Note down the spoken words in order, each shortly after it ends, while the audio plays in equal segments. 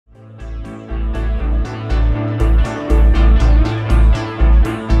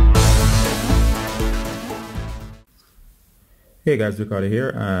Hey guys, Ricardo here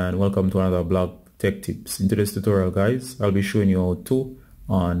and welcome to another blog tech tips. In today's tutorial guys, I'll be showing you how to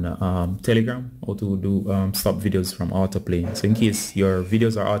on Telegram, how to do stop videos from autoplaying. So in case your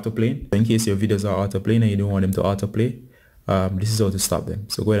videos are autoplaying, and you don't want them to autoplay, this is how to stop them.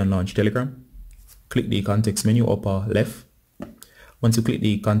 So go ahead and launch Telegram, click the context menu upper left. Once you click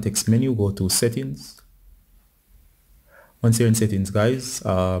the context menu, go to settings. Once you're in settings guys,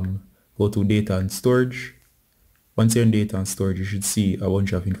 go to data and storage. Once you're in data and storage, you should see a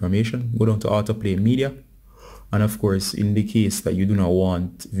bunch of information. Go down to autoplay media. And of course, in the case that you do not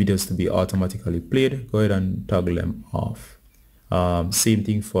want videos to be automatically played, go ahead and toggle them off. Same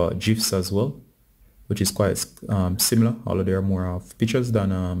thing for GIFs as well, which is quite similar, although there are more of pictures than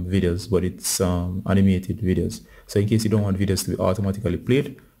videos, but it's animated videos. So in case you don't want videos to be automatically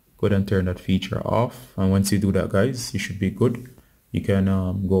played, go ahead and turn that feature off. And once you do that, guys, you should be good. You can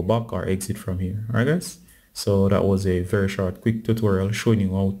go back or exit from here. All right, guys? So that was a very short, quick tutorial showing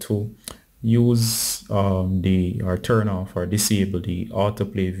you how to use or turn off or disable the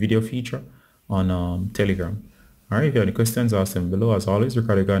autoplay video feature on Telegram. Alright, if you have any questions, ask them below. As always,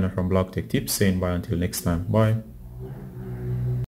 Ricardo Garner from Blog Tech Tips saying bye until next time. Bye.